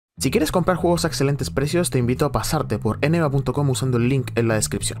Si quieres comprar juegos a excelentes precios, te invito a pasarte por nva.com usando el link en la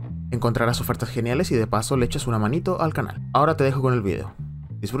descripción. Encontrarás ofertas geniales y de paso le echas una manito al canal. Ahora te dejo con el vídeo.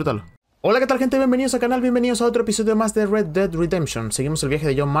 Disfrútalo. Hola, ¿qué tal, gente? Bienvenidos al canal, bienvenidos a otro episodio más de Red Dead Redemption. Seguimos el viaje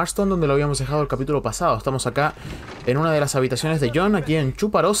de John Marston, donde lo habíamos dejado el capítulo pasado. Estamos acá en una de las habitaciones de John, aquí en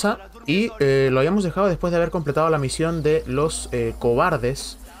Chuparosa, y lo habíamos dejado después de haber completado la misión de los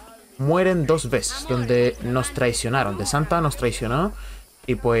cobardes mueren dos veces, donde nos traicionaron. De Santa nos traicionó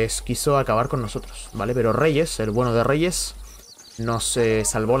y pues quiso acabar con nosotros, ¿vale? Pero Reyes, el bueno de Reyes, nos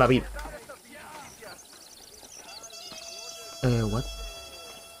salvó la vida. What?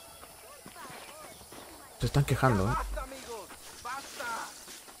 Se están quejando, ¿eh?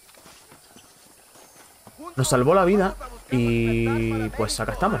 Nos salvó la vida y pues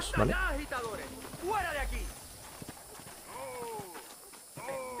acá estamos, ¿vale?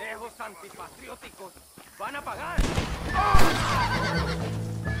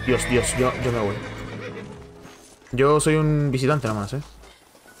 Dios, yo me voy. Yo soy un visitante nada más, ¿eh?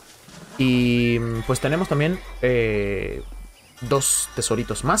 Y pues tenemos también dos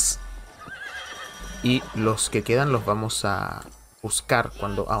tesoritos más. Y los que quedan los vamos a buscar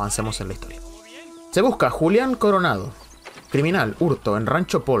cuando avancemos en la historia. Se busca Julián Coronado. Criminal, hurto, en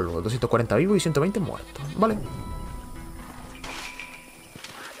Rancho Polvo. 240 vivo y 120 muerto. Vale.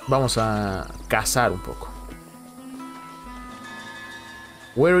 Vamos a cazar un poco.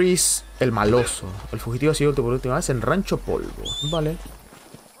 Where is el maloso? El fugitivo ha sido por última vez en Rancho Polvo. Vale.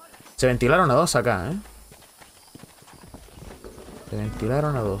 Se ventilaron a dos acá, ¿eh? Se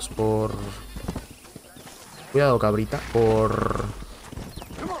ventilaron a dos por... Cuidado, cabrita. Por...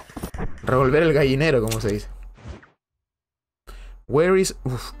 revolver el gallinero, como se dice. Where is...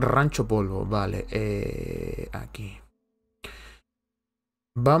 Uf, Rancho Polvo. Vale. Aquí.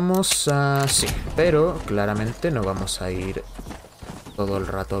 Vamos a... sí, pero claramente no vamos a ir todo el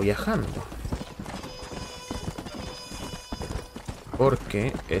rato viajando.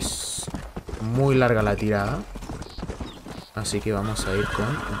 Porque es muy larga la tirada. Así que vamos a ir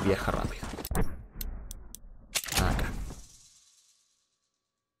con viaje rápido. Acá.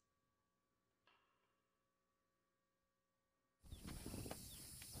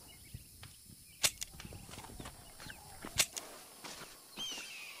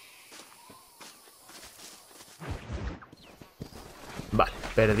 Vale,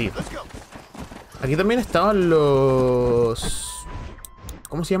 perdido. Aquí también estaban los...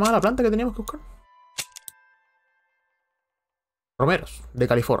 ¿cómo se llamaba la planta que teníamos que buscar? Romeros de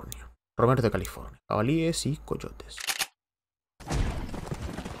California. Romeros de California. Jabalíes y coyotes.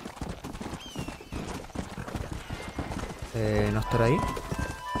 ¿No estará ahí?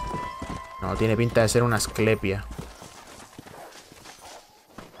 No, tiene pinta de ser una asclepia.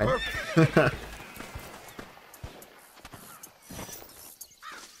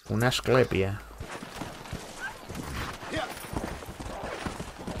 Una asclepia.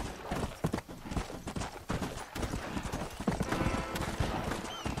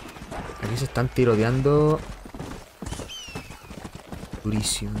 Aquí se están tiroteando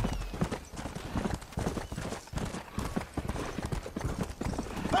durísimo.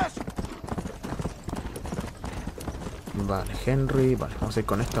 Vale, Henry. Vale, vamos a ir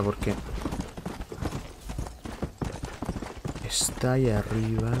con esta porque está ahí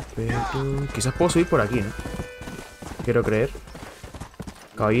arriba, pero quizás puedo subir por aquí, ¿no? Quiero creer.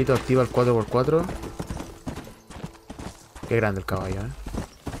 Caballito activa el 4x4. Qué grande el caballo, ¿eh?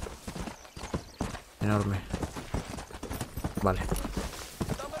 Enorme. Vale.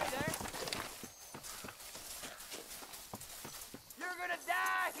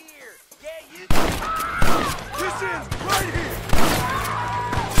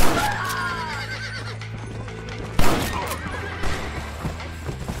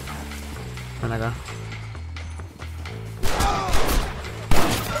 Ven acá.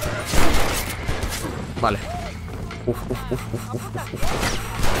 Vale. Uf.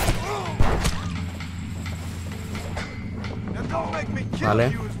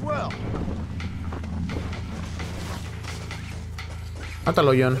 Vale.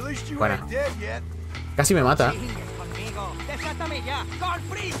 Mátalo, John. Bueno. Casi me mata.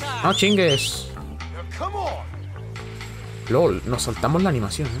 No chingues. LOL, nos saltamos la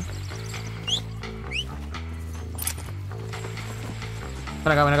animación, ¿eh?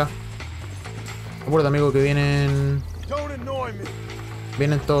 Ven acá, ven acá. Acuérdate, amigo, que vienen...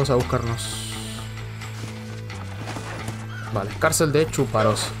 vienen todos a buscarnos. Vale, cárcel de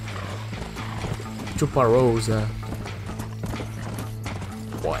Chuparosa. Chuparosa.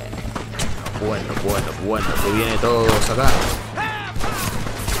 Bueno, que viene todos acá.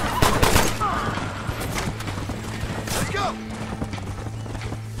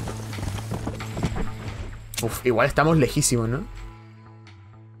 Uf, igual estamos lejísimos, ¿no?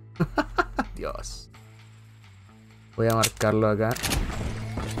 Dios. Voy a marcarlo acá.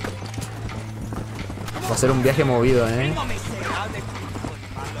 Va a ser un viaje movido, ¿eh?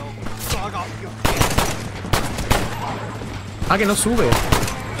 Ah, que no sube.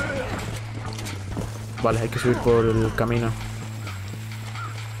 Vale, hay que subir por el camino.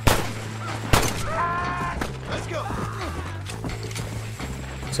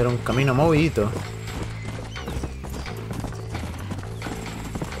 Será un camino movidito.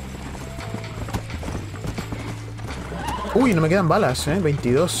 Uy, no me quedan balas,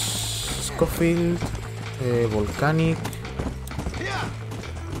 22. Scofield. Volcanic.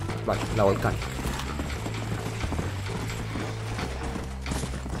 Vale, la Volcanic.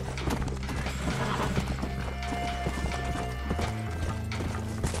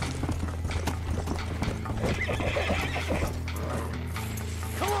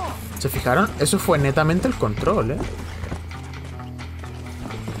 ¿Se fijaron? Eso fue netamente el control,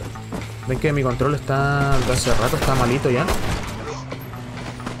 Ven que mi control está... de hace rato está malito ya.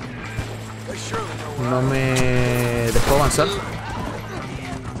 No me dejó avanzar.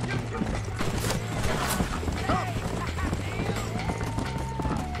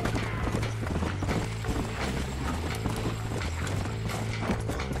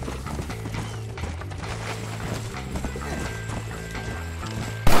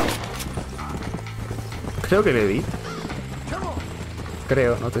 Creo que le di.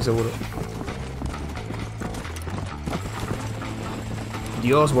 Creo, no estoy seguro.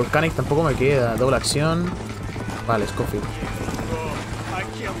 Dios, Volcanic tampoco me queda. Doble acción. Vale, Scofield.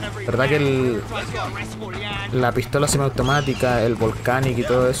 ¿Verdad que la pistola semiautomática, el Volcanic y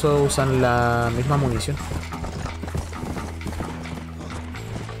todo eso usan la misma munición?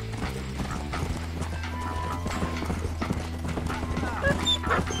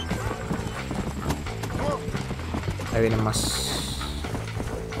 Ahí vienen más.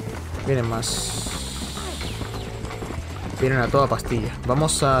 Vienen más. Vienen a toda pastilla.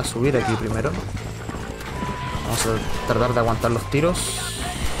 Vamos a subir aquí primero. Vamos a tratar de aguantar los tiros.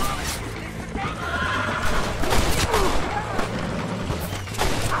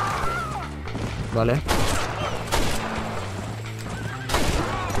 Vale.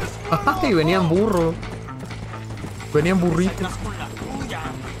 ¡Ay! Venían burro. Venían burritos.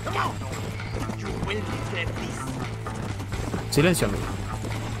 Silencio, amigo.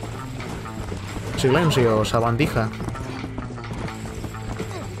 Silencio, sabandija.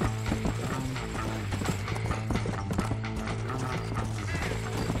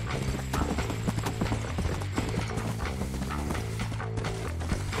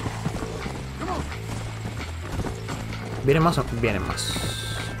 ¿Vienen más o...? Vienen más.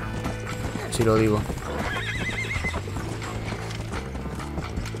 Si lo digo.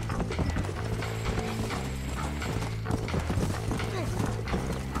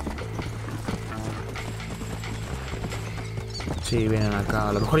 Sí, vienen acá.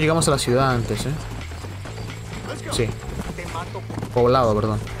 A lo mejor llegamos a la ciudad antes, Sí. Poblado,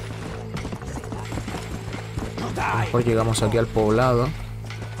 perdón. A lo mejor llegamos aquí al poblado.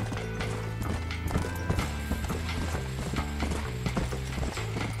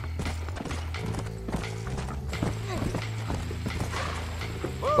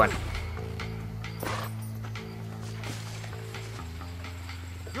 Bueno.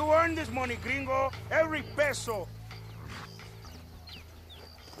 You earned this money, gringo. Every peso.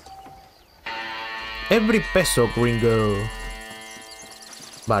 Every peso, gringo.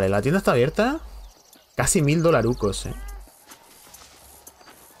 Vale, la tienda está abierta. Casi $1000,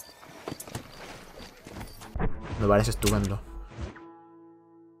 Me parece estupendo.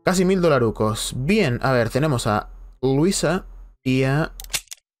 Casi $1000. Bien, a ver, tenemos a Luisa y a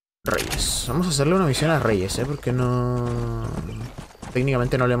Reyes. Vamos a hacerle una misión a Reyes, porque no...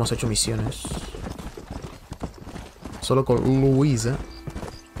 Técnicamente no le hemos hecho misiones. Solo con Luisa.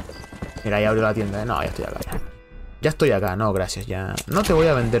 Mira, ya abrió la tienda, No, ya estoy acá, ya. Ya estoy acá, no, gracias, ya. No te voy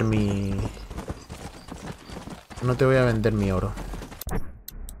a vender mi... No te voy a vender mi oro.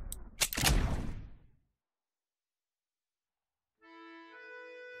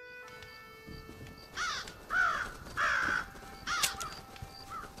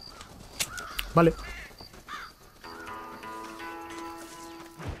 Vale.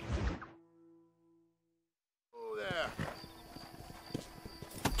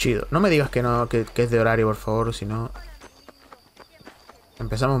 Chido. No me digas que no, que es de horario, por favor, si no...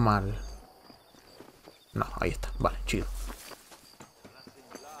 Empezamos mal. No, ahí está. Vale, chido.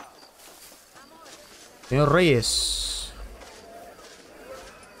 Señor Reyes.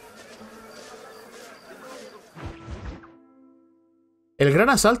 El gran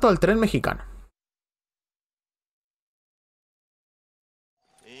asalto al tren mexicano.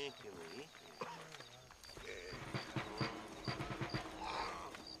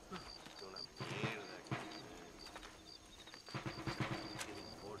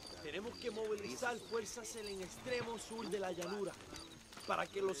 Tenemos que movilizar fuerzas en el extremo sur de la llanura para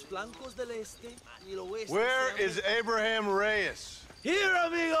que los flancos del este y el oeste. Where is Abraham Reyes? Here,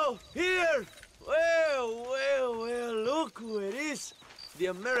 amigo, here. Well, look who it is. The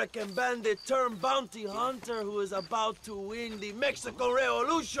American bandit turned bounty hunter who is about to win the Mexican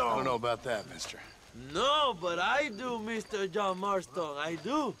Revolution. I don't know about that, mister. No, but I do, Mr. John Marston, I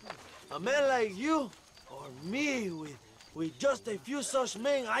do. A man like you, or me, with just a few such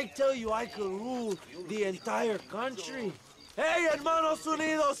men, I tell you I could rule the entire country. Hey, hermanos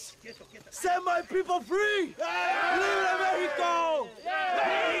unidos, set my people free! Hey! ¡Libre México!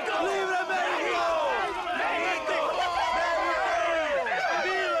 ¡México! ¡Libre México! ¡México!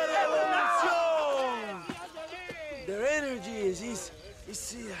 ¡Viva la revolución! Their energy is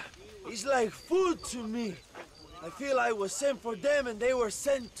like food to me. I feel I was sent for them and they were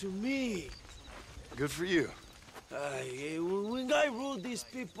sent to me. Good for you. When I rule these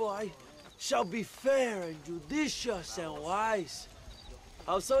people, I shall be fair and judicious and wise.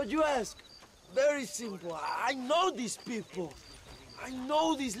 How so, you ask? Very simple. I know these people. I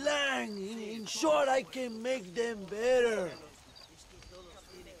know this land. In short, I can make them better.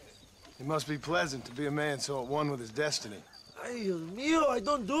 It must be pleasant to be a man so at one with his destiny. Ay, Dios mío, I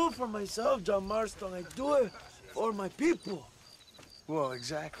don't do it for myself, John Marston. I do it for my people. Well,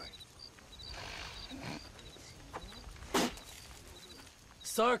 exactly.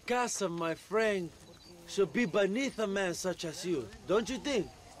 Sarcasm, my friend, should be beneath a man such as you, don't you think?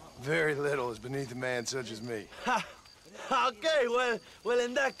 Very little is beneath a man such as me. Ha! Okay, well,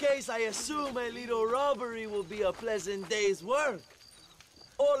 in that case, I assume a little robbery will be a pleasant day's work.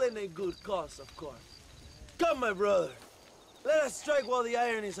 All in a good cause, of course. Come, my brother. Let us strike while the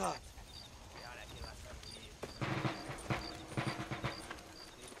iron is hot.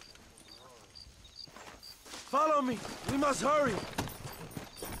 Follow me. We must hurry.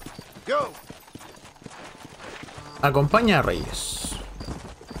 Go! Acompaña a Reyes.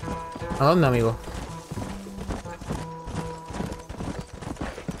 ¿A dónde, amigo?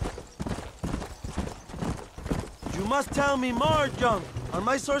 You must tell me more, John. Are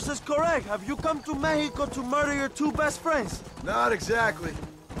my sources correct? Have you come to Mexico to murder your two best friends? Not exactly.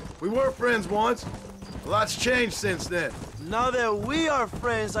 We were friends once. A lot's changed since then. Now that we are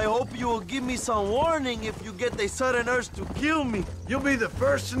friends, I hope you will give me some warning if you get a sudden urge to kill me. You'll be the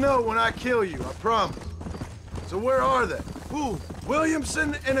first to know when I kill you, I promise. So where are they? Who?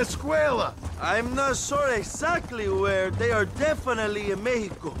 Williamson and Escuela. I'm not sure exactly where. They are definitely in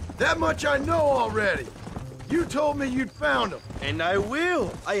Mexico. That much I know already. You told me you'd found them. And I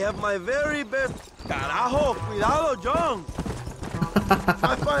will. I have my very best... Carajo, cuidado, John. If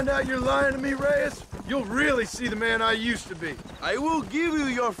I find out you're lying to me, Reyes, you'll really see the man I used to be. I will give you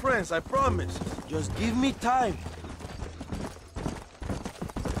your friends, I promise. Just give me time.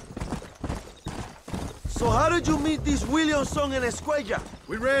 So how did you meet these Williamson and Escuella?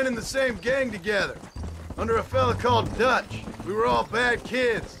 We ran in the same gang together, under a fella called Dutch. We were all bad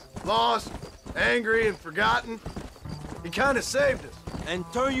kids, lost, angry, and forgotten. He kind of saved us. And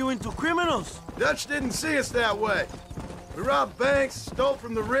turned you into criminals? Dutch didn't see us that way. We robbed banks, stole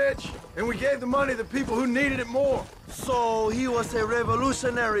from the rich, and we gave the money to people who needed it more. So he was a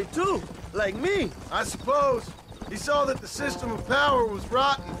revolutionary too, like me? I suppose. He saw that the system of power was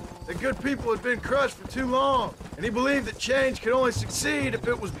rotten, that good people had been crushed for too long, and he believed that change could only succeed if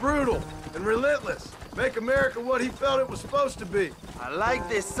it was brutal and relentless. Make America what he felt it was supposed to be. I like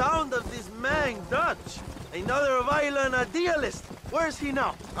the sound of this man, Dutch. Another violent idealist. Where's he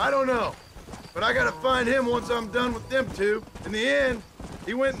now? I don't know, but I gotta find him once I'm done with them two. In the end,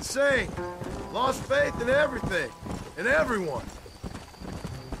 he went insane. Lost faith in everything, and everyone.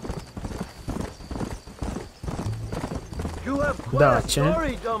 You have quite a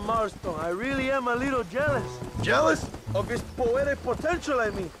story, John Marston. I really am a little jealous. Jealous? Of his poetic potential,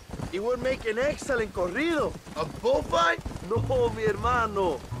 I mean. He would make an excellent corrido. A bullfight? No, mi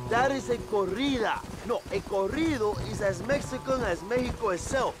hermano. That is a corrida. No, a corrido is as Mexican as Mexico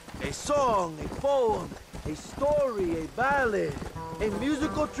itself. A song, a poem, a story, a ballad. A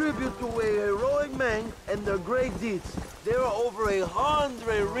musical tribute to a heroic man and their great deeds. There are over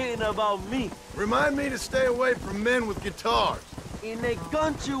 100 written about me. Remind me to stay away from men with guitars. In a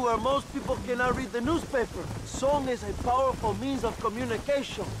country where most people cannot read the newspaper, song is a powerful means of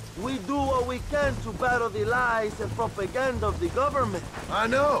communication. We do what we can to battle the lies and propaganda of the government. I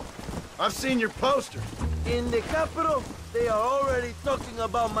know. I've seen your posters. In the capital, they are already talking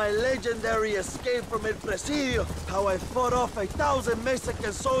about my legendary escape from El Presidio, how I fought off 1,000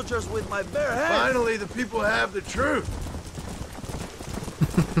 Mexican soldiers with my bare hands. Finally, the people have the truth.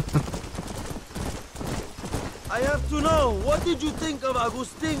 I have to know, what did you think of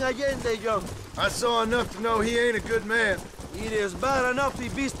Agustin Allende, Young? I saw enough to know he ain't a good man. It is bad enough he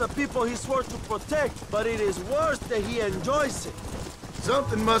beats the people he swore to protect, but it is worse that he enjoys it.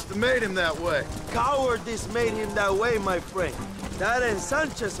 Something must have made him that way. Cowardice made him that way, my friend. That and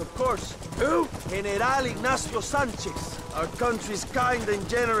Sanchez, of course. Who? General Ignacio Sanchez, our country's kind and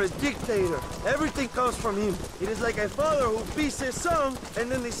generous dictator. Everything comes from him. It is like a father who beats his son,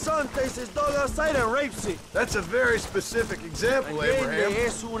 and then his son takes his dog outside and rapes it. That's a very specific example, Abraham. Allende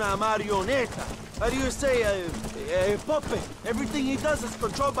es una marioneta. How do you say, a puppet? Everything he does is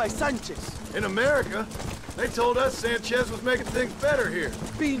controlled by Sanchez. In America, they told us Sanchez was making things better here.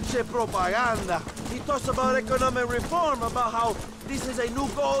 Pinche propaganda. He talks about economic reform, about how this is a new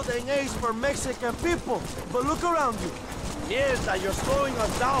golden age for Mexican people. But look around you. Mierda, you're slowing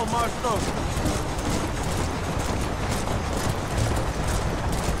us down, Marston.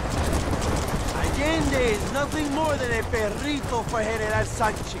 Allende is nothing more than a perrito for General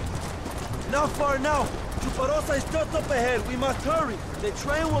Sanchez. Not far now. Chuparosa is just up ahead. We must hurry. The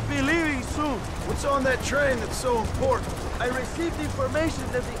train will be leaving soon. What's on that train that's so important? I received information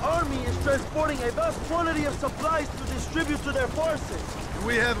that the army is transporting a vast quantity of supplies to distribute to their forces. Do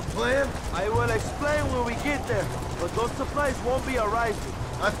we have a plan? I will explain when we get there, but those supplies won't be arriving.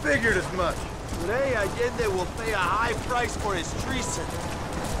 I figured as much. Today, Allende will pay a high price for his treason.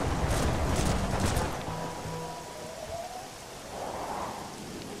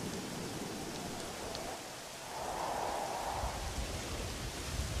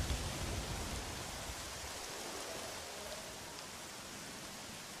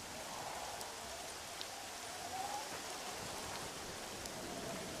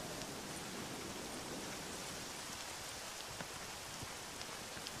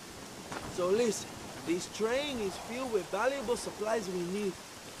 So listen, this train is filled with valuable supplies we need,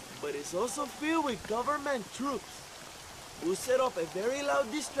 but it's also filled with government troops. We'll set up a very loud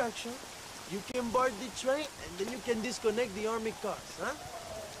distraction. You can board the train, and then you can disconnect the army cars, huh?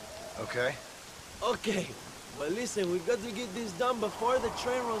 Okay. Okay, but listen, we've got to get this done before the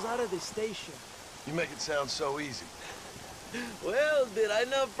train rolls out of the station. You make it sound so easy. Well, did I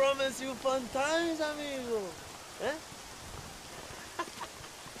not promise you fun times, amigo? Eh?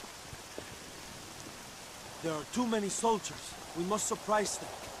 There are too many soldiers. We must surprise them.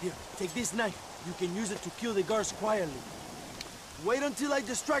 Here, take this knife. You can use it to kill the guards quietly. Wait until I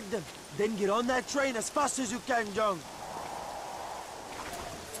distract them. Then get on that train as fast as you can, John.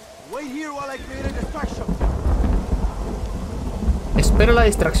 Wait here while I create a distraction. Espera la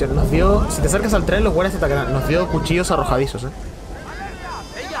distracción. Nos dio... Si te acercas al tren, los guardias te atacarán. Nos dio cuchillos arrojadizos,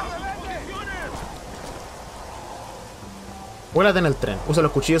 Vuélate en el tren. Usa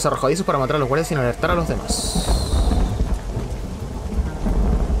los cuchillos arrojadizos para matar a los guardias sin alertar a los demás.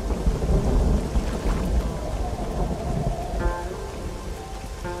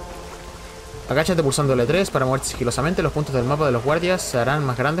 Agáchate pulsando L3 para moverte sigilosamente. Los puntos del mapa de los guardias se harán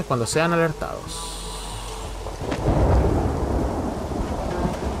más grandes cuando sean alertados.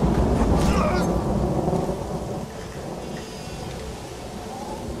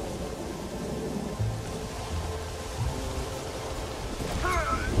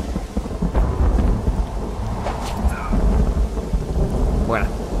 Bueno.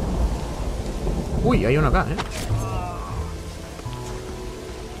 Uy, hay uno acá,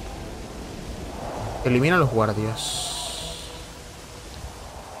 Elimina a los guardias.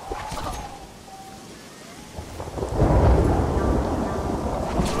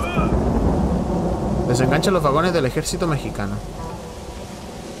 Desengancha los vagones del ejército mexicano.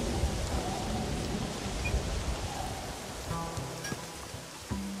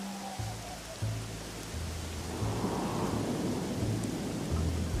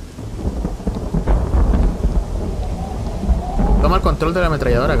 Toma el control de la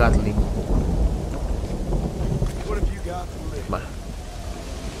ametralladora Gatling. Vale.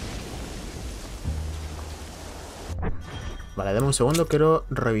 Vale, dame un segundo, quiero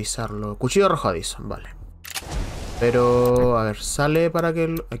revisarlo. Cuchillo arrojadizo, vale. Pero, a ver, sale para que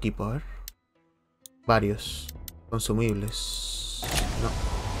el equipo, a ver. Varios. Consumibles.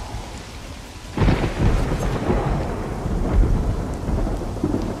 No.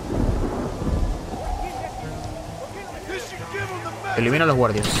 Elimina a los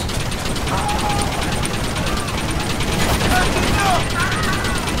guardias.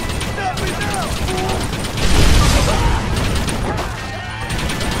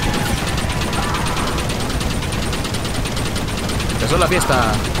 Empezó la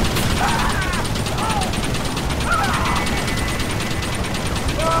fiesta.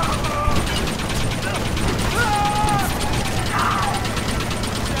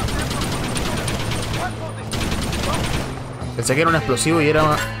 Pensé que era un explosivo y era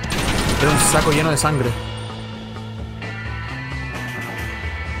un saco lleno de sangre.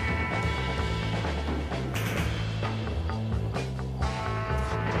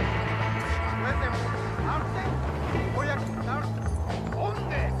 Voy a contar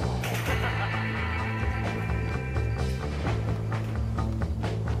dónde.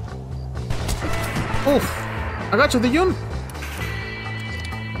 Uf, agáchate, John.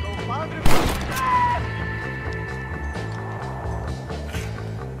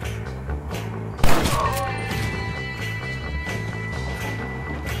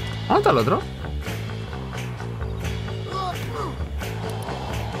 ¿Dónde está el otro?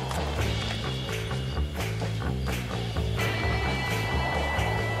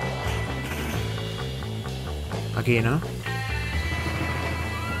 Aquí, ¿no?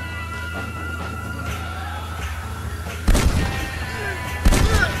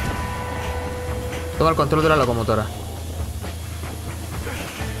 Toma el control de la locomotora.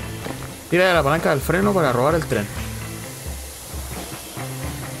 Tira de la palanca del freno para robar el tren.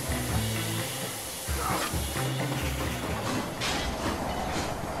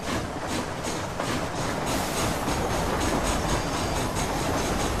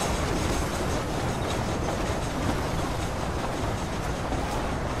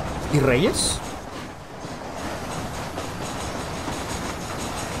 ¿Y Reyes?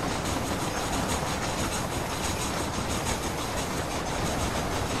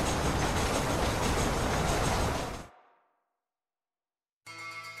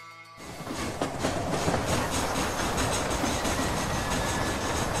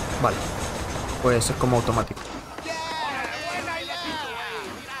 Vale. Pues es como automático.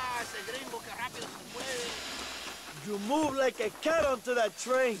 You move like a cat onto that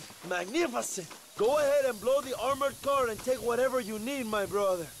train. Magnificent. Go ahead and blow the armored car and take whatever you need, my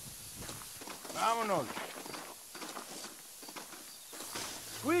brother. Vámonos.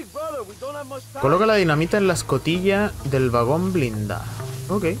 Quick, brother, we don't have much time. Coloca la dinamita en la escotilla del vagón blindado.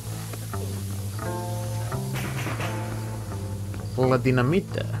 Ok. La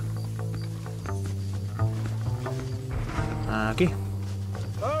dinamita. Aquí.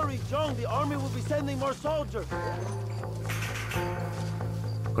 Hurry, John, the army will be sending more soldiers.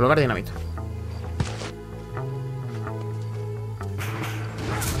 Colocar dinamita.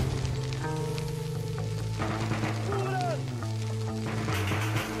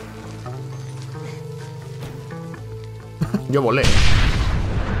 Yo volé.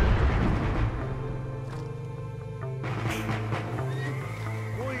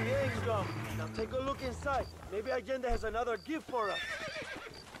 Muy bien, John. Now take a look inside. Maybe Allende has another gift for us.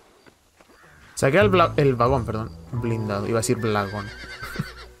 Saqué el vagón, perdón. Blindado. Iba a decir blagón.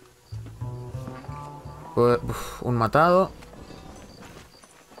 Uf, un matado.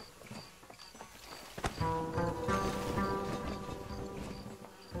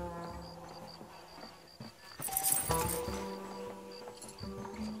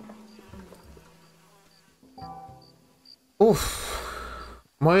 Uf.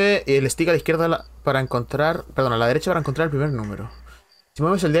 Mueve el stick a la izquierda para encontrar... Perdón, a la derecha para encontrar el primer número. Si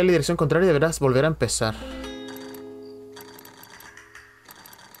mueves el dial en la dirección contraria deberás volver a empezar.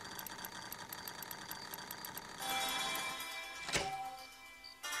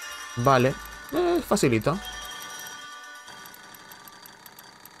 Vale. Facilito.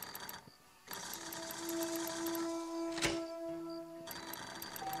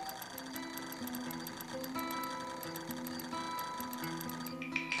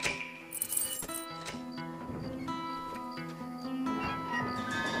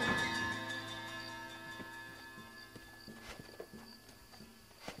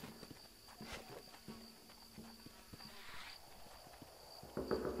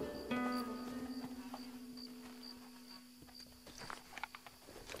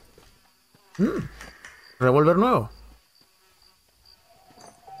 Revólver nuevo.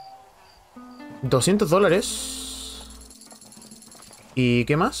 $200. ¿Y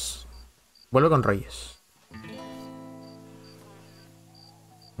qué más? Vuelve con Reyes.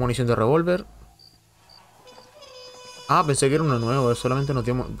 Munición de revólver. Ah, pensé que era uno nuevo. Solamente nos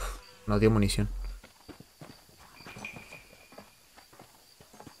dio munición.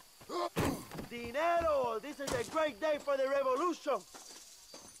 Dinero! This is a great day for the revolution.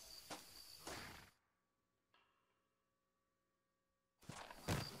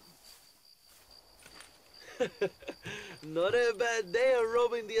 Not a bad day of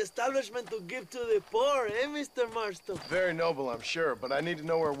robbing the establishment to give to the poor, eh, Mr. Marston? Very noble, I'm sure, but I need to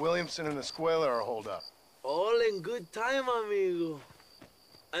know where Williamson and Escuela are holed up. All in good time, amigo.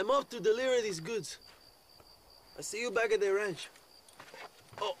 I'm off to deliver these goods. I'll see you back at the ranch.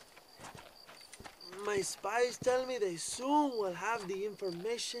 Oh, My spies tell me they soon will have the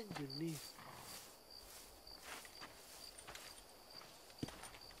information you need.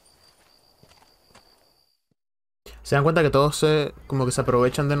 ¿Se dan cuenta que todos como que se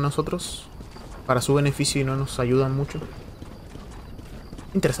aprovechan de nosotros para su beneficio y no nos ayudan mucho?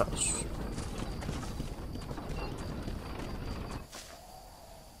 Interesados.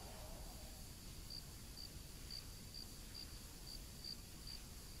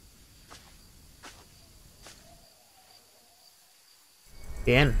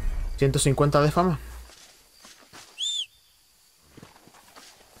 Bien, 150 de fama.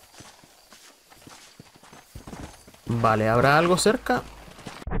 Vale, ¿habrá algo cerca?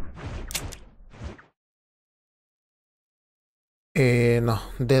 No,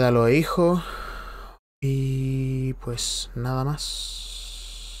 dédalo hijo. Y pues nada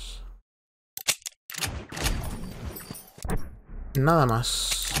más. Nada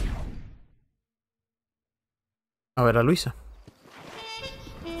más. A ver a Luisa.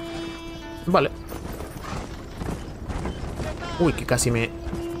 Vale. Uy, que casi me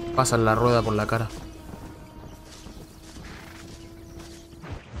pasan la rueda por la cara.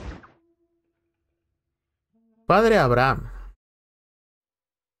 Padre Abraham.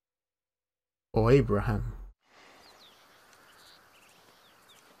 O Abraham.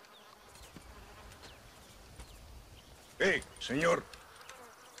 Hey, señor.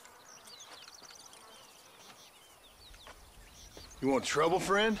 You want trouble,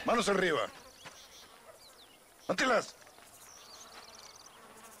 friend? Manos arriba. Antelas.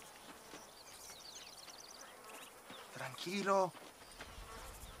 Tranquilo.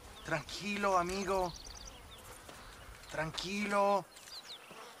 Tranquilo, amigo. Tranquilo.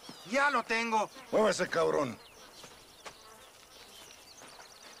 Ya lo tengo. Muévase, cabrón.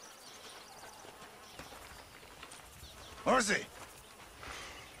 Muévase.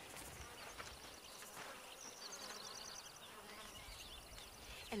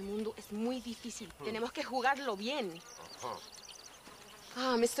 El mundo es muy difícil. Tenemos que jugarlo bien.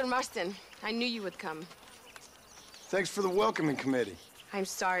 Ah, Mr. Marston, I knew you would come. Thanks for the welcoming committee. I'm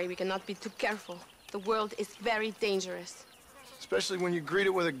sorry, we cannot be too careful. The world is very dangerous. Especially when you greet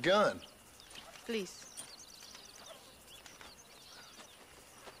it with a gun. Please.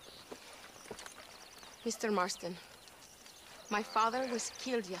 Mr. Marston, my father was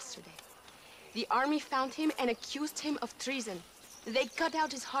killed yesterday. The army found him and accused him of treason. They cut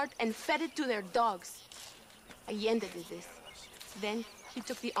out his heart and fed it to their dogs. Allende did this. Then he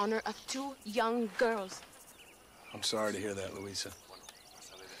took the honor of 2 young girls. I'm sorry to hear that, Luisa.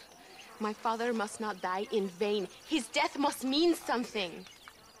 My father must not die in vain. His death must mean something.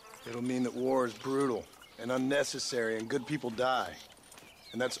 It'll mean that war is brutal and unnecessary and good people die.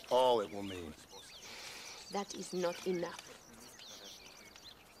 And that's all it will mean. That is not enough.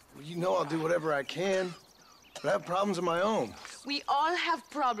 Well, you know I'll do whatever I can, but I have problems of my own. We all have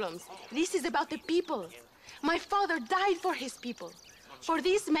problems. This is about the people. My father died for his people. For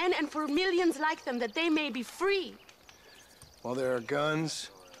these men and for millions like them, that they may be free. While there are guns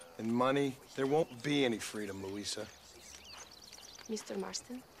and money, there won't be any freedom, Luisa. Mr.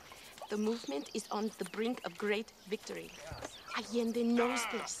 Marston, the movement is on the brink of great victory. Allende knows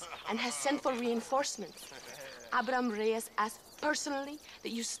this and has sent for reinforcements. Abraham Reyes asked personally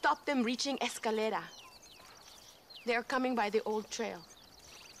that you stop them reaching Escalera. They are coming by the old trail.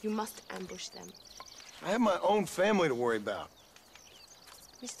 You must ambush them. I have my own family to worry about.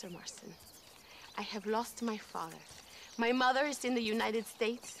 Mr. Marston, I have lost my father. My mother is in the United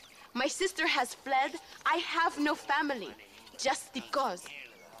States. My sister has fled. I have no family. Just because.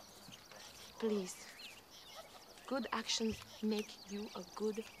 Please. Good actions make you a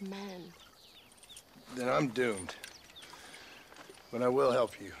good man. Then I'm doomed. But I will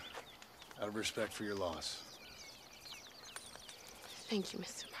help you, out of respect for your loss. Thank you,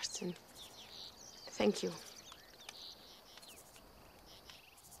 Mr. Marston. Thank you.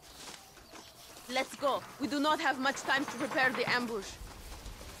 Let's go. We do not have much time to prepare the ambush.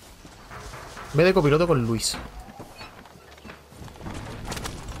 Ve de copiloto con Luis.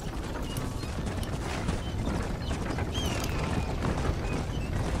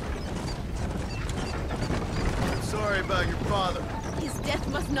 Sorry about your father. His death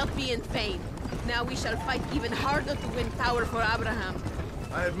must not be in vain. Now we shall fight even harder to win power for Abraham.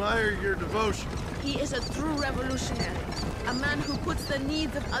 I admire your devotion. He is a true revolutionary. A man who puts the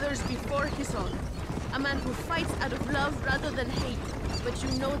needs of others before his own. A man who fights out of love rather than hate. But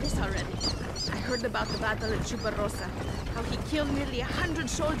you know this already. I heard about the battle at Chuparosa. How he killed nearly 100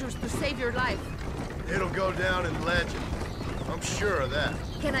 soldiers to save your life. It'll go down in legend. I'm sure of that.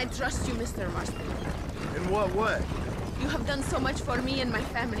 Can I trust you, Mr. Marston? In what way? You have done so much for me and my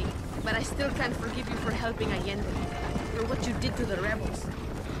family. but I still can't forgive you for helping Allende, for what you did to the rebels.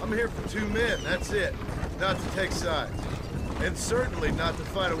 I'm here for 2 men, that's it. Not to take sides. And certainly not to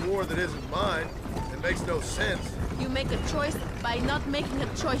fight a war that isn't mine. It makes no sense. You make a choice by not making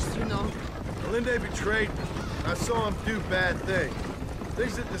a choice, you know. Allende betrayed me. I saw him do bad things.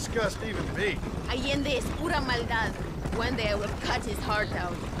 Things that disgust even me. Allende es pura maldad. One day I will cut his heart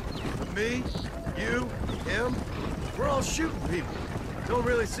out. Me, you, him, we're all shooting people. Don't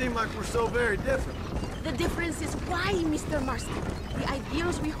really seem like we're so very different. The difference is why, Mr. Marston. The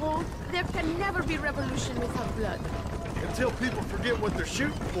ideals we hold, there can never be revolution without blood. Until people forget what they're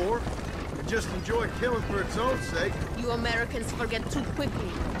shooting for and just enjoy killing for its own sake. You Americans forget too quickly.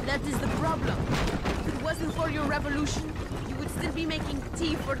 That is the problem. If it wasn't for your revolution, you would still be making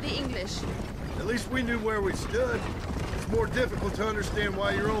tea for the English. At least we knew where we stood. It's more difficult to understand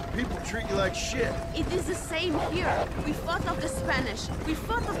why your own people treat you like shit. It is the same here. We fought off the Spanish, we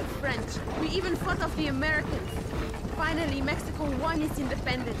fought off the French, we even fought off the Americans. Finally, Mexico won its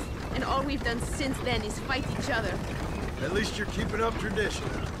independence, and all we've done since then is fight each other. At least you're keeping up tradition.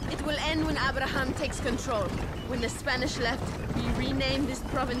 It will end when Abraham takes control. When the Spanish left, we renamed this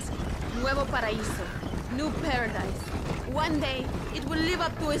province Nuevo Paraíso, New Paradise. One day, it will live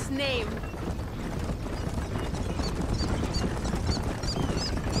up to its name.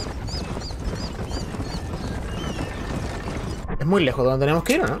 Es muy lejos de donde tenemos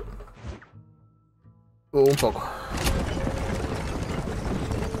que ir, ¿o no? Un poco.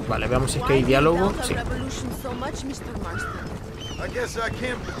 Vale, veamos si es que hay diálogo. Sí. I guess I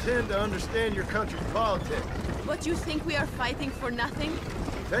can't pretend to understand your country's politics. But you think we are fighting for nothing?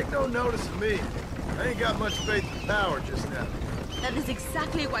 Take no notice of me. I ain't got much faith in power just now. That is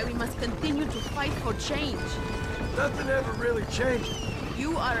exactly why we must continue to fight for change. Nothing ever really changes.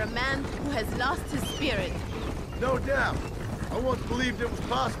 You are a man who has lost his spirit. No doubt. I once believed it was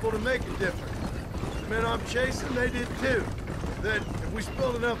possible to make a difference. The men I'm chasing, they did too. That if we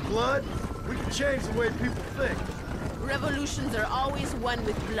spilled enough blood, we could change the way people think. Revolutions are always won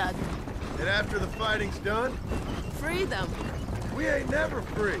with blood. And after the fighting's done, Freedom. we ain't never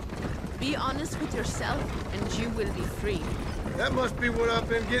free. Be honest with yourself and you will be free. That must be what I've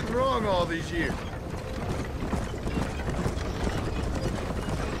been getting wrong all these years.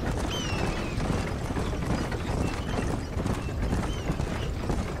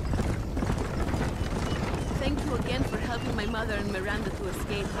 Thank you again for helping my mother and Miranda to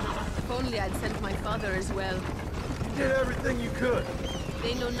escape. If only I'd sent my father as well. You did everything you could.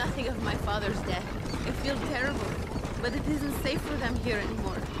 They know nothing of my father's death. I feel terrible, but it isn't safe for them here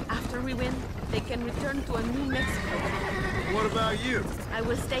anymore. After we win, they can return to a new Mexico. What about you? I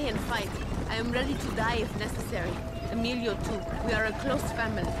will stay and fight. I am ready to die if necessary. Emilio too. We are a close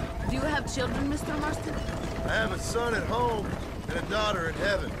family. Do you have children, Mr. Marston? I have a son at home and a daughter in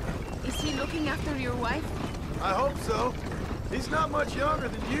heaven. Is he looking after your wife? I hope so. He's not much younger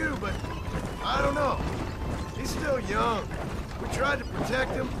than you, but I don't know. He's still young. We tried to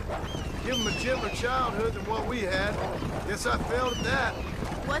protect him, give him a gentler childhood than what we had. Guess I failed at that.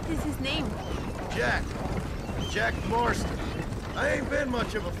 What is his name? Jack. Jack Marston. I ain't been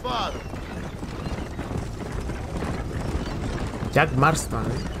much of a father. Jack Marston.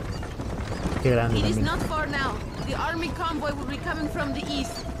 Qué grande It is también. not far now. The army convoy will be coming from the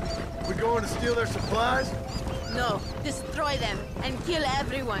east. We going to steal their supplies? No, destroy them and kill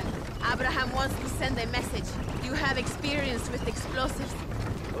everyone. Abraham wants to send a message. You have experience with explosives?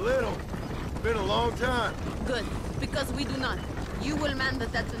 A little. Been a long time. Good, because we do not. You will man the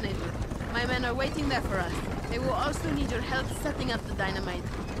detonator. My men are waiting there for us. They will also need your help setting up the dynamite.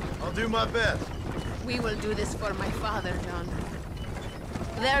 I'll do my best. We will do this for my father, John.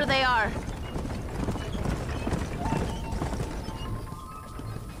 There they are.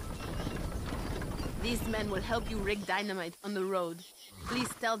 These men will help you rig dynamite on the road. Please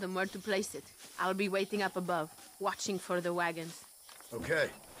tell them where to place it. I'll be waiting up above, watching for the wagons. Okay.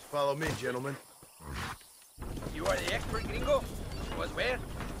 Follow me, gentlemen. You are the expert, gringo? Was where?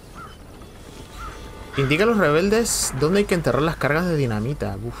 Indica a los rebeldes dónde hay que enterrar las cargas de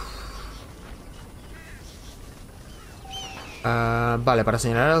dinamita. Uf. Vale, para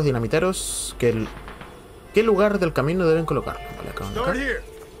señalar a los dinamiteros qué lugar del camino deben colocarlo. Vale, acá, Start here.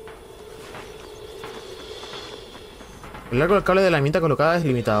 El largo del cable de la dinamita colocada es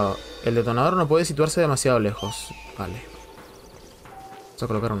limitado. El detonador no puede situarse demasiado lejos. Vale. Vamos a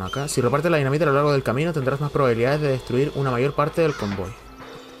colocar uno acá. Si reparte la dinamita a lo largo del camino, tendrás más probabilidades de destruir una mayor parte del convoy.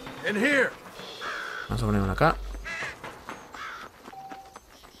 And here. Vamos a poner una acá.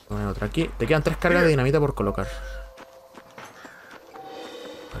 Vamos a poner otra aquí. Te quedan 3 cargas de dinamita por colocar.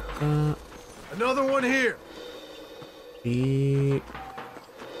 Acá. Another one here. Y...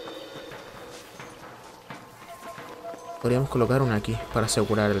 Podríamos colocar una aquí para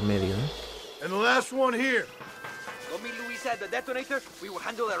asegurar el medio, ¿eh? And the last one here. Go meet Luisa at the detonator. We will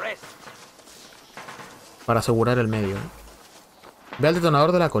handle the rest. Para asegurar el medio, ¿eh? Ve al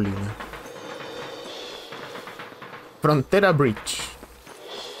detonador de la colina. Frontera Bridge.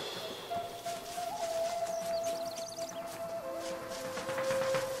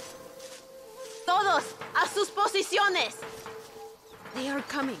 Todos a sus posiciones. They are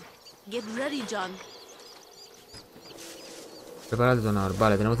coming. Get ready, John. Prepara el detonador.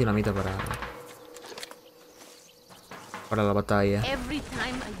 Vale, tenemos dinamita para la batalla. Every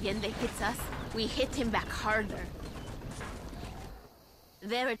time Allende hits us, we hit him back harder.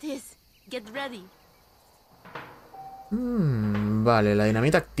 There it is. Get ready. Vale, la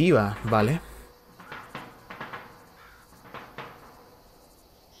dinamita activa. Vale.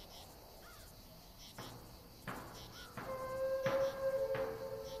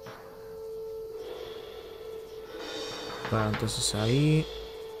 Vale, entonces ahí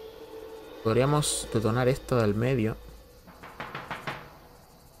podríamos detonar esta del medio.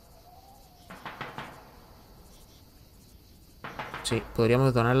 Sí,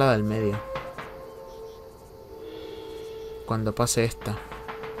 podríamos detonar la del medio cuando pase esta.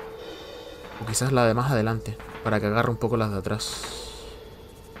 O quizás la de más adelante, para que agarre un poco las de atrás.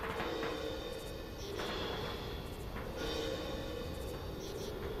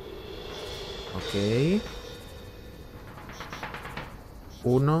 Ok.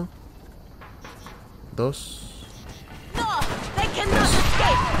 1, 2. No, they cannot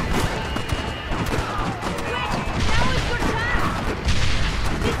escape. Quick, now is your chance.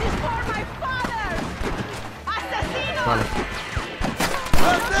 This is for my father. Asesino. Vale.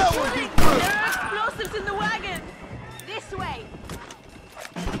 How'd that one get through? There are explosives in the wagon. This way.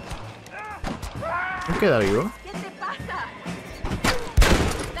 ¿No queda vivo? ¿Qué te pasa?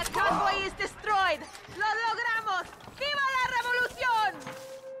 The convoy is destroyed. Lo logramos. ¡Viva la revolución!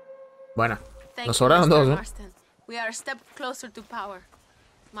 Bueno, Thank nos you, sobraron Mr. dos, ¿eh? Marston. We are a step closer to power.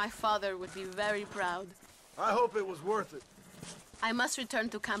 My father would be very proud. I hope it was worth it. I must return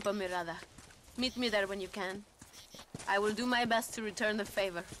to Campo Mirada. Meet me there when you can. I will do my best to return the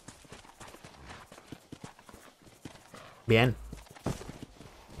favor. Bien.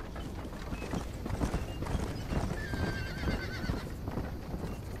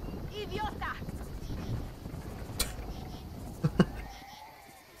 ¡Idiota!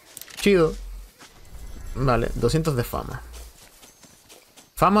 Chido. Vale, 200 de fama.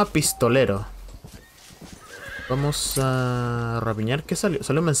 Fama pistolero. Vamos a rapiñar. ¿Qué salió?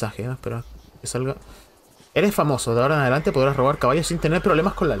 Salió un mensaje, ¿eh? Espera que salga. Eres famoso. De ahora en adelante podrás robar caballos sin tener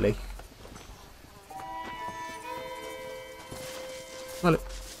problemas con la ley. Vale.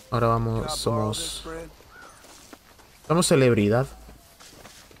 Ahora vamos. Somos celebridad.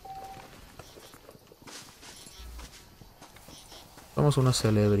 Somos una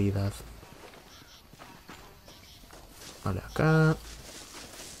celebridad. Vale, acá.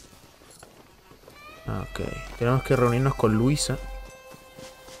 Ok. Tenemos que reunirnos con Luisa.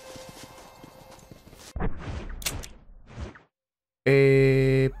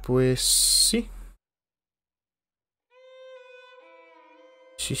 Pues sí.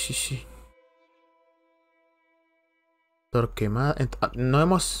 Sí. Torquemada. No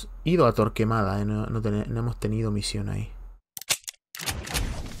hemos ido a Torquemada, no hemos tenido misión ahí.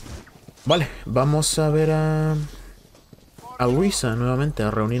 Vale, vamos a ver a Luisa nuevamente,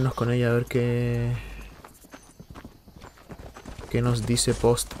 a reunirnos con ella, a ver qué nos dice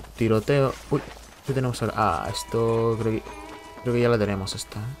post tiroteo. Uy, ¿qué tenemos acá? Ah, esto creo que ya la tenemos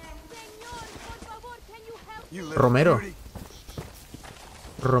esta. Romero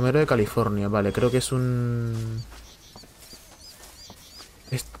de California, vale, creo que es un...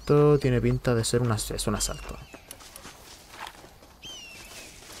 Esto tiene pinta de ser es un asalto.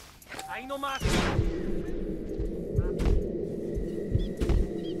 Ahí nomás.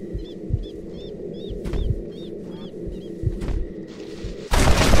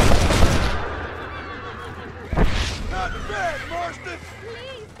 Not bad, Marston.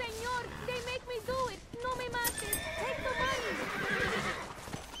 Please, señor, they make me do it. No me mates. Take the money.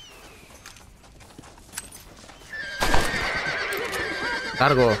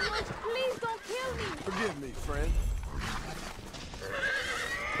 Cargo. Please don't kill me. Forgive me, friend.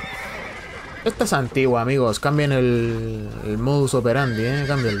 Esta es antigua, amigos. Cambien el modus operandi,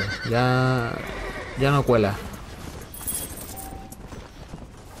 cámbienlo. Ya no cuela.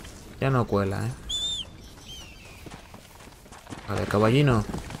 Ya no cuela, Vale, caballino.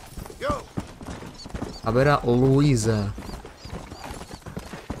 Go. A ver a Luisa.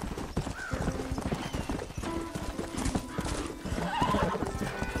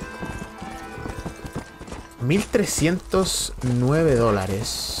 $1.309.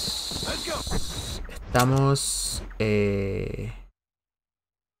 Estamos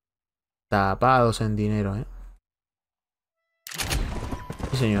tapados en dinero,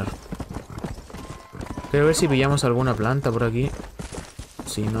 Sí, señor. Quiero ver si pillamos alguna planta por aquí.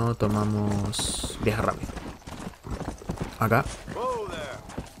 Si no, tomamos viaje rápido. Acá.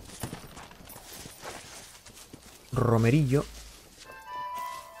 Romerillo.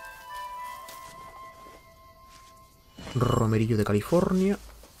 Romerillo de California.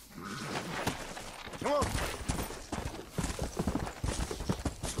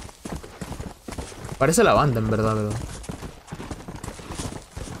 Parece la banda en verdad, pero...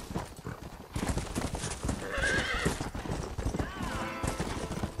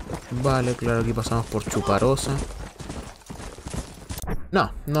 Vale, claro, aquí pasamos por Chuparosa.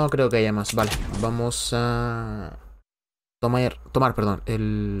 No, no creo que haya más. Vale, vamos a... Tomar, perdón,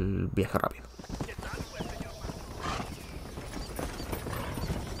 el viaje rápido.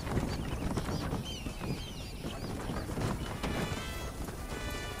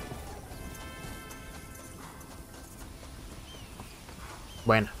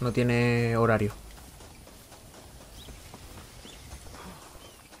 Bueno, no tiene horario.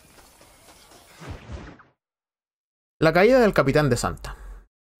 La caída del capitán de Santa.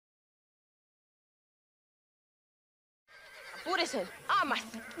 Apúrese.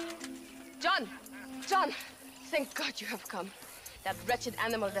 Master. John, thank God you have come. That wretched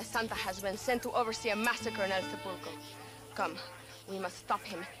animal de Santa has been sent to oversee a massacre in El Sepulcro. Come, we must stop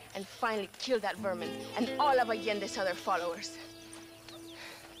him and finally kill that vermin and all of Allende's other followers.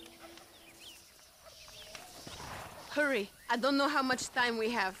 Hurry, I don't know how much time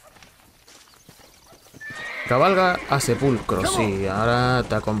we have. Cabalga a Sepulcro, sí. Ahora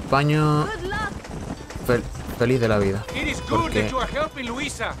te acompaño. Feliz de la vida. Porque es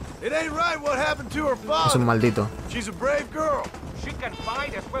un maldito. She's a brave girl. She can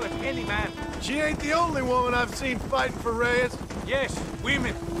fight as well as any man. She ain't the only woman I've seen fighting for Reyes. Yes,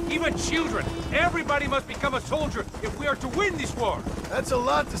 women, even children. Everybody must become a soldier if we are to win this war. That's a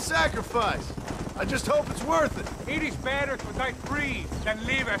lot to sacrifice. I just hope it's worth it. It is better to die free than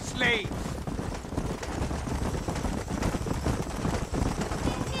live as slaves.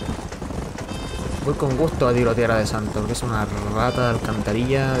 Voy con gusto a tirotear a De Santo, porque es una rata de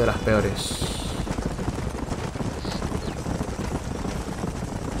alcantarilla de las peores.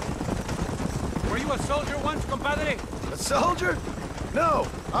 Were you a soldier once, compadre? A soldier? No,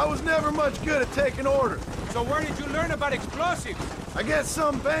 I was never much good at taking orders. So where did you learn about explosives? I guess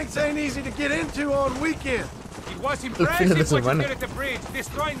some banks ain't easy to get into on weekends. It was impressive what you did at the bridge,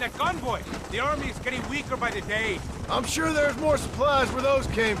 destroying that convoy. The army is getting weaker by the day. I'm sure there's more supplies where those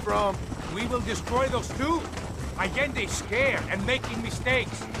came from. We will destroy those too? Allende is scared and making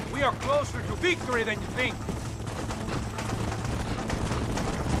mistakes. We are closer to victory than you think.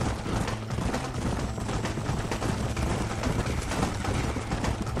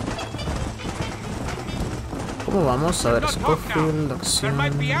 ¿Cómo vamos? A ver, Scofield, acción...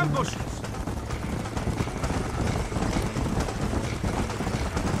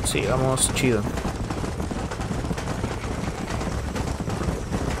 Sí, vamos chido.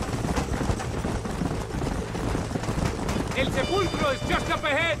 El sepulcro is just up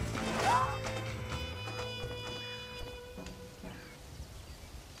ahead.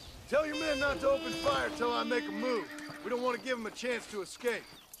 Tell your men not to open fire till I make a move. We don't want to give them a chance to escape.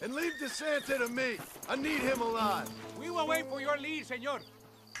 And leave DeSanta to me. I need him alive. We will wait for your lead, señor.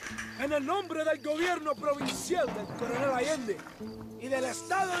 En el nombre del gobierno provincial del coronel Allende y del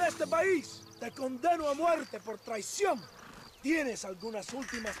estado de este país, te condeno a muerte por traición. ¿Tienes algunas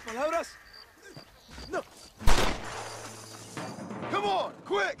últimas palabras? No. Come on,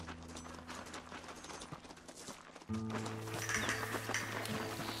 quick!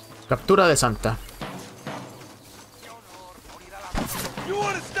 Captura de Santa. You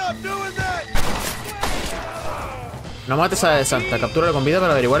want to stop doing that? No mates a De Santa. Captura con vida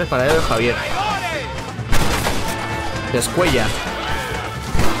para averiguar el paradero de Javier. Descuella.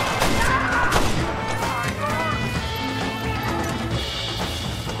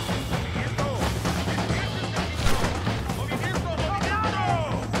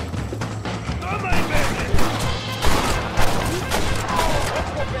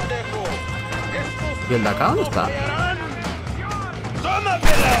 ¿Y el de acá dónde está?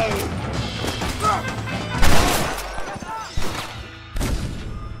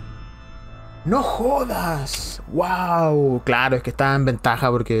 ¡No jodas! ¡Wow! Claro, es que estaba en ventaja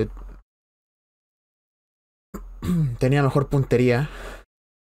porque tenía mejor puntería.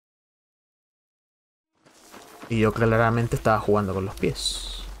 Y yo claramente estaba jugando con los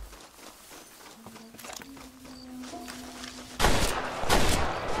pies.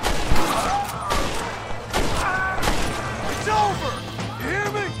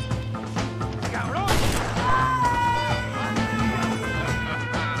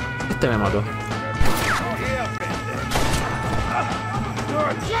 Este me mató. You're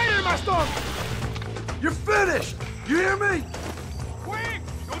a traitor, Marston! You're finished! You hear me? Quick!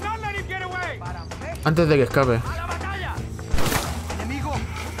 Do not let him get away! Antes de que escape.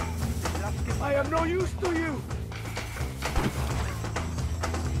 I am no use to you!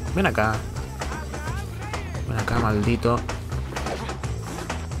 Ven acá. Ven acá, maldito.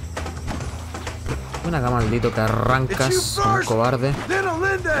 Ven acá, maldito, que arrancas como un cobarde.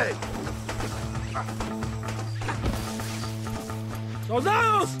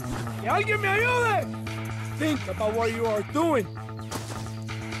 ¡Soldados! ¡Que alguien me ayude! Think about what you are doing.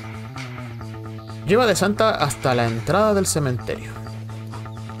 Lleva de Santa hasta la entrada del cementerio.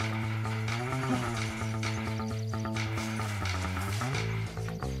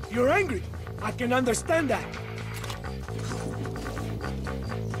 You're angry. I can understand that.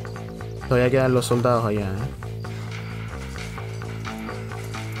 Todavía quedan los soldados allá, ¿eh?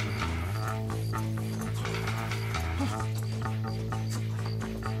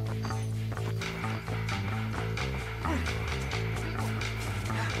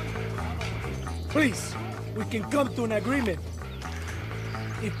 Please, we can come to an agreement.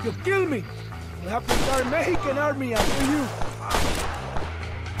 If you kill me, we'll have to start Mexican army after you.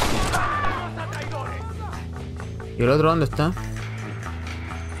 ¿Y el otro dónde está?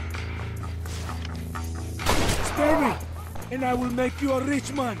 Spare me, and I will make you a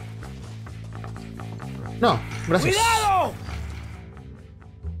rich man. No, gracias. ¡Cuidado!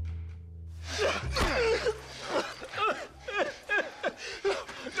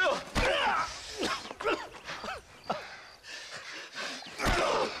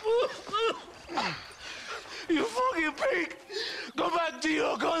 You fucking pig! Go back to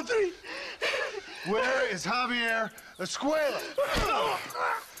your country! Where is Javier Escuela?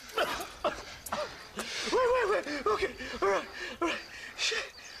 Wait. Okay, all right.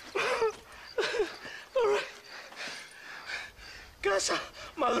 Shit. All right. Casa,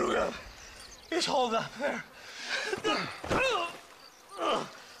 madrugada. It's hold up there.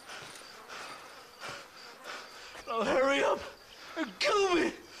 Now hurry up and kill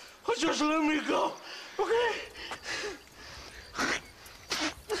me. Or just let me go, okay?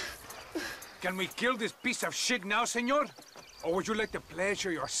 Can we kill this piece of shit now, senor? Or would you like to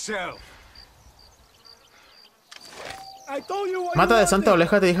pleasure yourself? I told you what Mata you de Santa o wanted.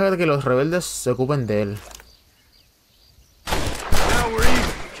 aléjate y deja que los rebeldes se ocupen de él. Now we're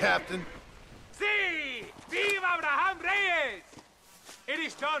even, Captain. Sí! Viva Abraham Reyes! It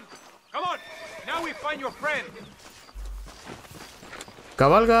is done. Come on. Now we find your friend.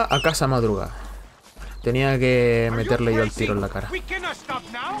 Cabalga a casa madrugada. Tenía que Are you meterle yo el crazy? tiro en la cara. We cannot stop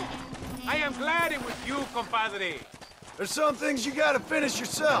now. I am glad it was you, compadre. There's some things you gotta finish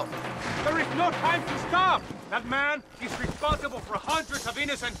yourself. There is no time to stop. That man is responsible for hundreds of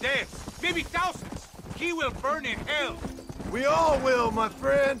innocent deaths, maybe thousands. He will burn in hell. We all will, my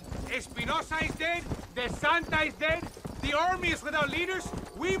friend. Espinosa is dead. De Santa is dead. The army is without leaders.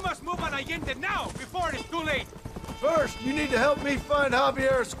 We must move on Allende now, before it is too late. First, you need to help me find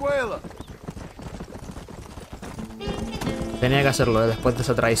Javier Escuela. Tenía que hacerlo, ¿eh? Después de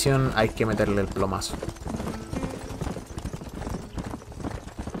esa traición hay que meterle el plomazo.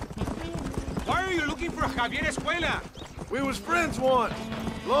 Why are you looking for Javier Escuela? We was friends once,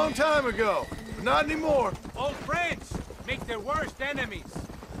 long time ago, but not anymore. Old friends make their worst enemies.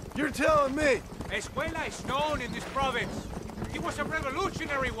 You're telling me. Escuela is known in this province. He was a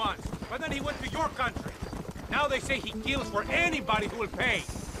revolutionary once, but then he went to your country. Now they say he kills for anybody who will pay.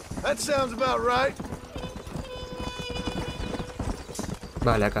 That sounds about right.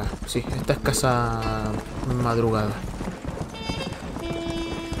 Vale, acá. Sí, esta es casa madrugada.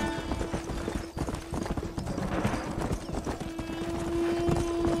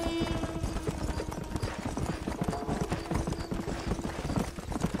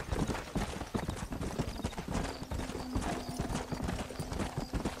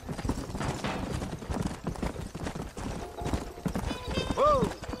 Whoa!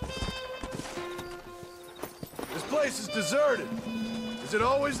 This place is deserted. Is it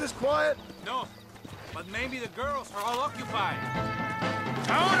always this quiet? No, but maybe the girls are all occupied.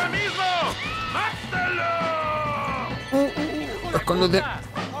 ¡Ahora mismo! ¡Mátalo! Escóndete.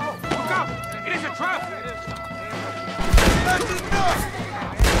 Oh, look up! It is a trap! That's enough!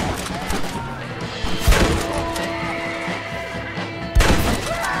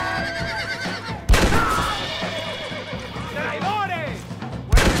 ¡Traidores!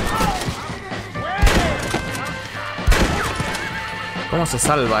 ¿Cómo se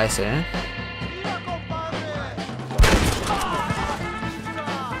salva ese, eh?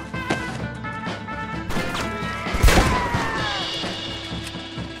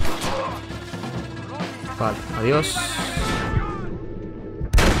 Adiós.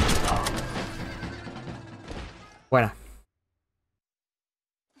 Buena.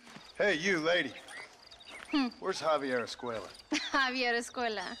 Hey, you, lady. Where's Javier Escuela? Javier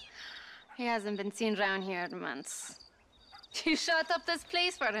Escuela. He hasn't been seen around here in months. You shut up this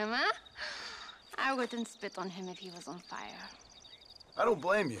place for him, huh? I wouldn't spit on him if he was on fire. I don't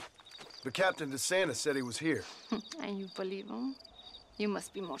blame you. But Captain DeSantis said he was here. And you believe him? You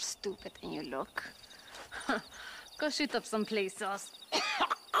must be more stupid than you look. Go shoot up some places.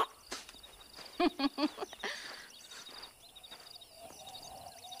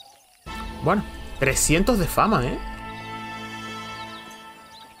 Bueno, 300 de fama, ¿eh?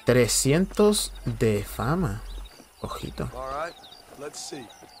 300 de fama. Ojito.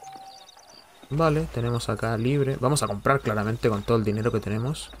 Vale, tenemos acá libre. Vamos a comprar claramente con todo el dinero que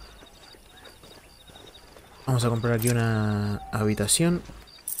tenemos. Vamos a comprar aquí una habitación.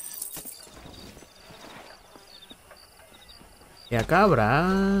 Y acá habrá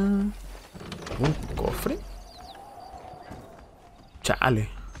un cofre. Chale.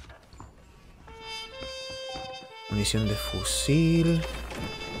 Munición de fusil.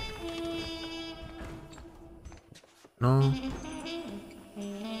 No.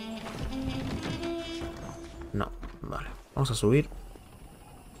 No, vale. Vamos a subir.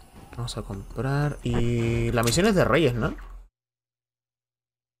 Vamos a comprar. Y la misión es de Reyes, ¿no?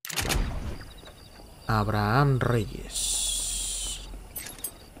 Abraham Reyes.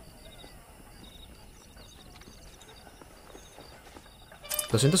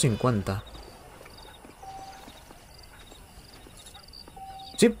 $250.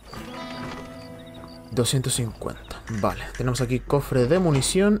 Sí. 250. Vale, tenemos aquí cofre de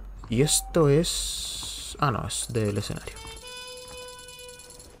munición. Y esto es... Ah, no, es del escenario.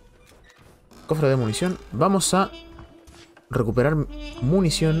 Cofre de munición. Vamos a recuperar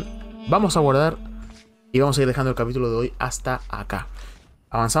munición. Vamos a guardar. Y vamos a ir dejando el capítulo de hoy hasta acá.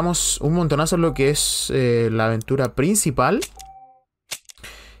 Avanzamos un montonazo en lo que es la aventura principal.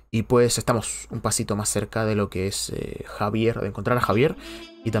 Y pues estamos un pasito más cerca de lo que es Javier, de encontrar a Javier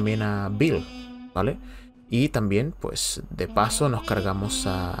y también a Bill, ¿vale? Y también, pues, de paso nos cargamos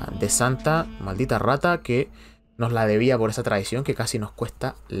a De Santa, maldita rata, que nos la debía por esa traición que casi nos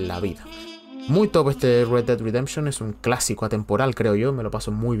cuesta la vida. Muy top este Red Dead Redemption, es un clásico atemporal, creo yo, me lo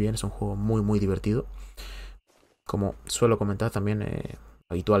paso muy bien, es un juego muy, muy divertido. Como suelo comentar también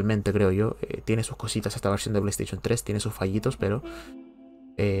habitualmente, creo yo, tiene sus cositas esta versión de PlayStation 3, tiene sus fallitos, pero...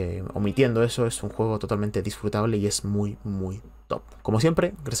 omitiendo eso, es un juego totalmente disfrutable y es muy, muy top. Como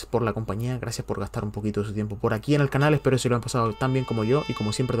siempre, gracias por la compañía, gracias por gastar un poquito de su tiempo por aquí en el canal. Espero que se lo han pasado tan bien como yo. Y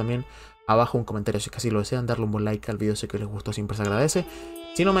como siempre también, abajo un comentario si es que así lo desean. Darle un buen like al video si que les gustó, siempre se agradece.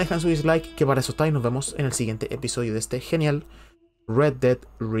 Si no me dejan su dislike, que para eso está. Y nos vemos en el siguiente episodio de este genial Red Dead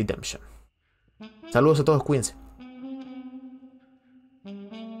Redemption. Saludos a todos, cuídense.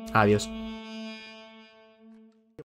 Adiós.